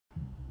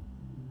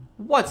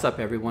What's up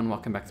everyone,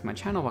 welcome back to my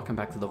channel, welcome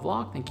back to the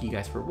vlog. Thank you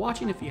guys for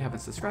watching. If you haven't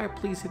subscribed,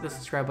 please hit the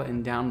subscribe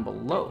button down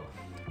below.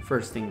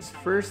 First things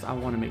first, I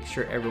want to make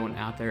sure everyone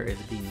out there is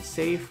being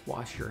safe.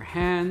 Wash your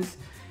hands,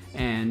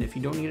 and if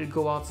you don't need to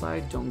go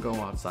outside, don't go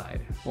outside.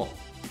 Well,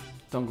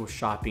 don't go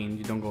shopping,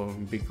 you don't go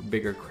in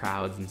bigger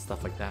crowds and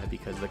stuff like that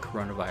because of the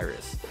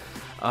coronavirus.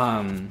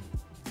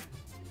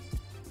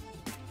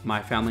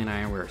 My family and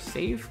I were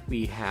safe.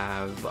 We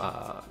have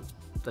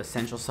the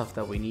essential stuff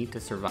that we need to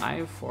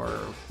survive for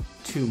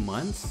 2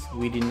 months.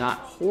 We did not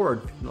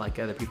hoard like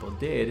other people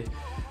did.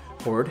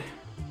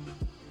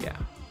 Yeah,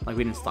 like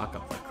we didn't stock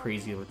up like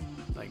crazy with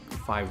like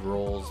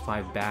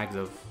 5 bags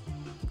of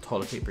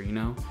toilet paper, you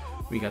know.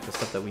 We got the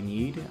stuff that we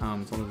need.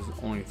 So there's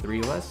only 3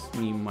 of us,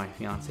 me, my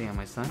fiance, and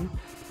my son.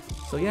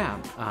 So yeah,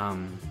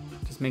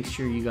 just make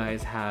sure you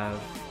guys have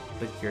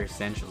like your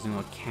essentials, you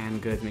know,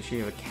 canned goods. Make sure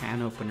you have a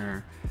can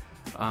opener.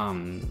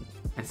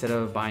 Instead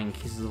of buying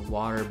cases of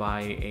water,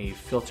 buy a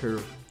filter,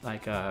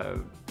 like a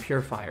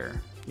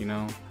purifier, you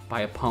know,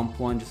 buy a pump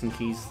one just in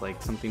case like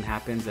something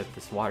happens, if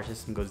this water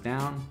system goes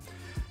down,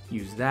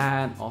 use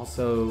that.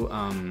 Also,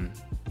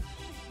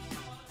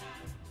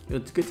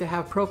 it's good to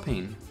have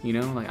propane, you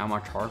know, like I'm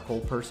a charcoal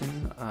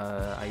person.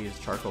 I use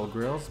charcoal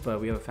grills, but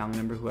we have a family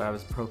member who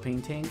has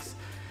propane tanks.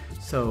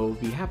 So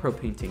we have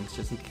propane tanks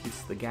just in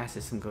case the gas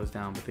system goes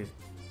down, but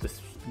the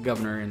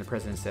governor and the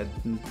president said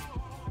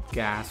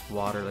gas,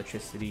 water,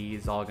 electricity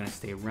is all going to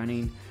stay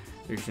running.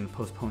 They're just going to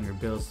postpone your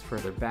bills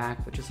further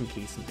back, but just in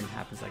case something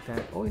happens like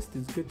that, always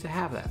it's good to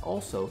have that.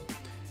 Also,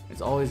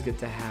 it's always good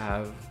to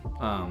have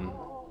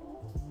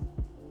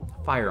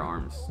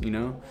firearms, you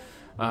know.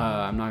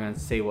 I'm not going to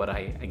say what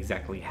I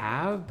exactly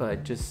have,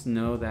 but just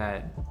know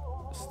that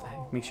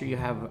make sure you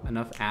have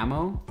enough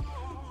ammo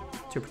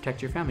to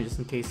protect your family just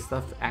in case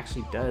stuff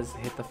actually does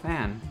hit the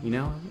fan, you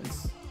know.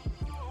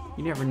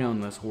 You never know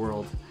in this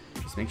world.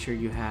 Just make sure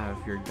you have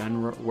your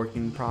gun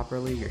working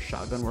properly, your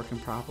shotgun working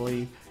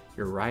properly,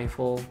 your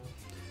rifle.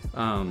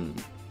 I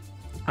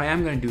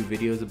am going to do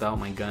videos about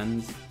my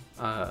guns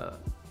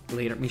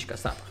later. Mishka,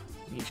 stop.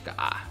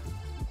 Mishka,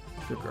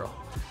 good girl.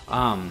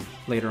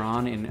 Later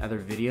on in other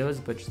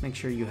videos, but just make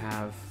sure you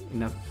have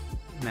enough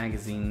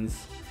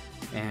magazines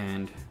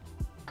and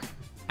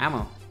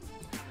ammo.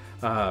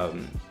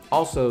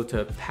 Also,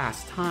 to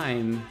pass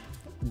time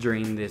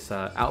during this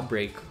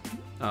outbreak,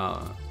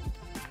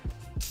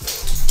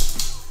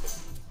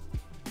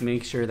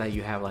 make sure that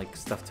you have like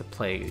stuff to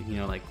play, you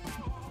know, like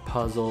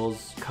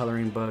puzzles,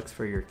 coloring books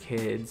for your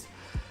kids,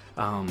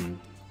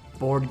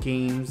 board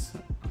games,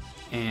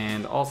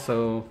 and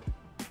also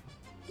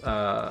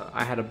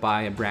I had to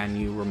buy a brand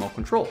new remote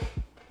control.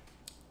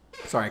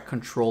 Sorry,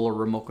 controller,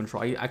 remote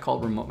control. I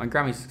call it remote. My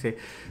grandma used to say,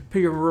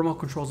 put your remote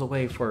controls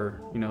away for,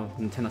 you know,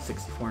 Nintendo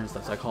 64 and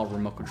stuff. So I call it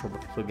remote control,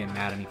 but people get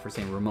mad at me for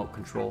saying remote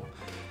control.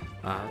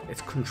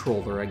 It's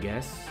controller, I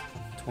guess.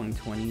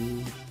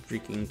 2020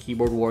 freaking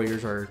keyboard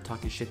warriors are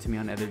talking shit to me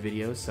on other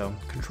videos, so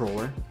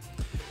controller.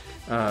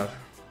 But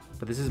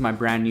this is my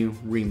brand new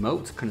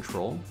remote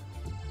control.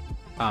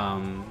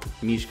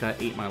 Mishka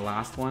ate my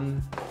last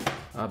one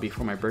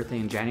before my birthday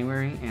in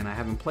January, and I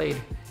haven't played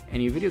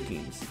any video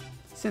games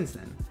since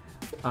then.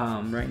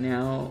 Right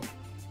now,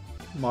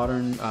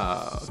 modern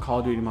Call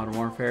of Duty Modern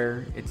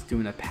Warfare, it's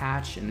doing a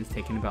patch and it's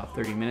taking about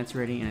 30 minutes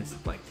already, and it's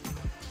like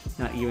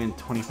not even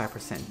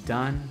 25%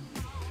 done.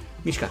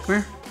 Mishka, come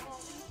here.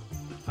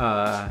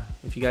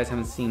 If you guys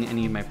haven't seen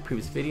any of my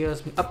previous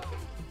videos, up,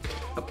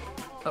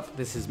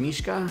 this is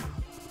Mishka.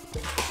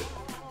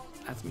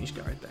 That's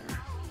Mishka right there.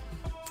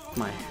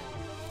 My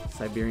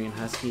Siberian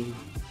Husky.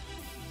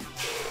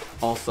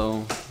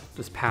 Also,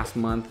 this past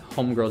month,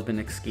 Homegirl's been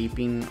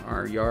escaping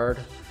our yard.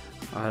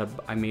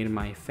 I made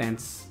my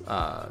fence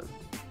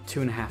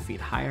 2.5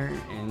 feet higher,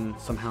 and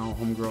somehow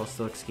Homegirl's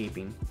still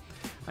escaping.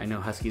 I know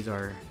Huskies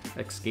are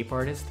escape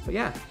artists, but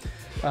yeah.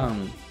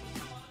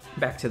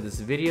 Back to this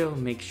video,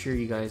 make sure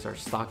you guys are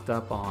stocked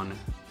up on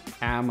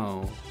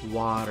ammo,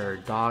 water,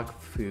 dog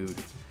food,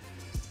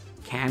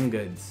 canned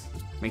goods.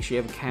 Make sure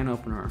you have a can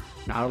opener,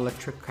 not an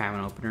electric can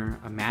opener,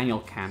 a manual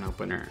can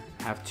opener.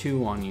 Have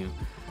 2 on you.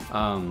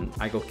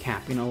 I go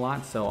camping a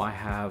lot, so I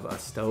have a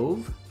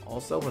stove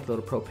also with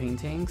little propane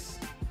tanks.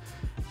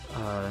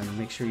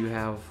 Make sure you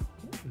have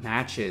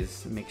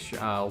matches. Make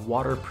sure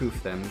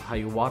waterproof them. How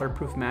you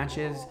waterproof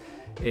matches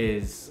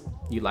is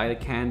you light a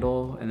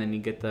candle and then you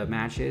get the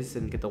matches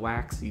and get the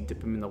wax. You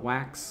dip them in the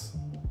wax,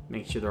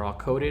 make sure they're all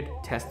coated,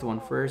 test one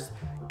first,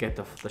 get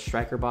the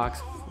striker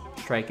box,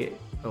 strike it,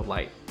 it'll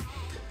light.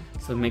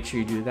 So make sure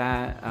you do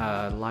that.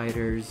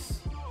 Lighters,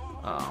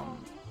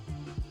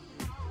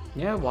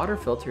 yeah, water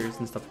filters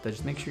and stuff like that.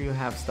 Just make sure you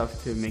have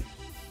stuff to make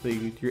so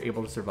you're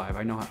able to survive.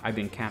 I know I've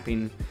been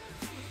camping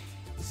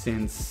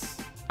since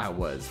I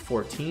was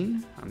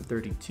 14. I'm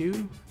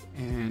 32,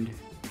 and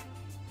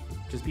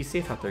just be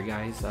safe out there,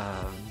 guys.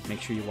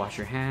 Make sure you wash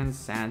your hands,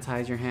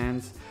 sanitize your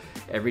hands.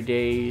 Every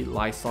day,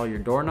 Lysol your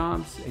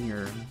doorknobs and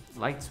your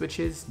light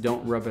switches.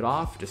 Don't rub it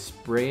off, just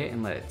spray it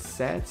and let it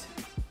set.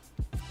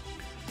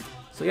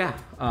 So yeah,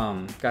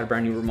 got a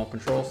brand new remote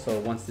control. So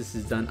once this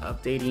is done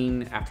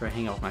updating, after I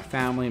hang out with my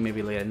family,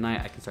 maybe late at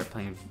night, I can start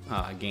playing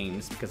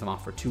games because I'm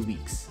off for 2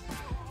 weeks.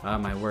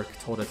 My work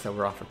told us that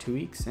we're off for 2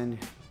 weeks, and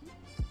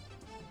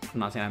I'm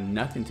not saying I have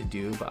nothing to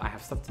do, but I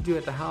have stuff to do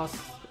at the house.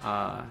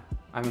 I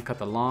haven't cut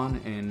the lawn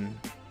in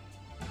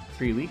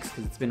 3 weeks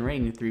because it's been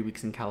raining 3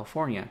 weeks in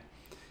California.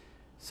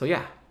 So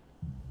yeah,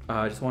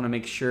 I just want to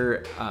make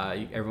sure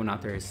everyone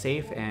out there is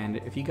safe. And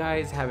if you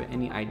guys have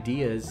any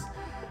ideas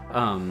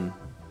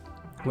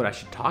what I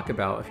should talk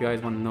about, if you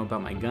guys want to know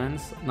about my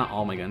guns, not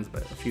all my guns,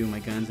 but a few of my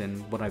guns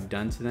and what I've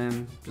done to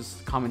them,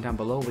 just comment down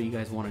below what you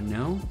guys want to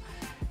know.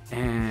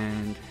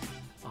 And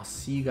I'll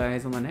see you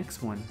guys on the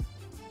next one.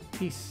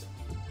 Peace.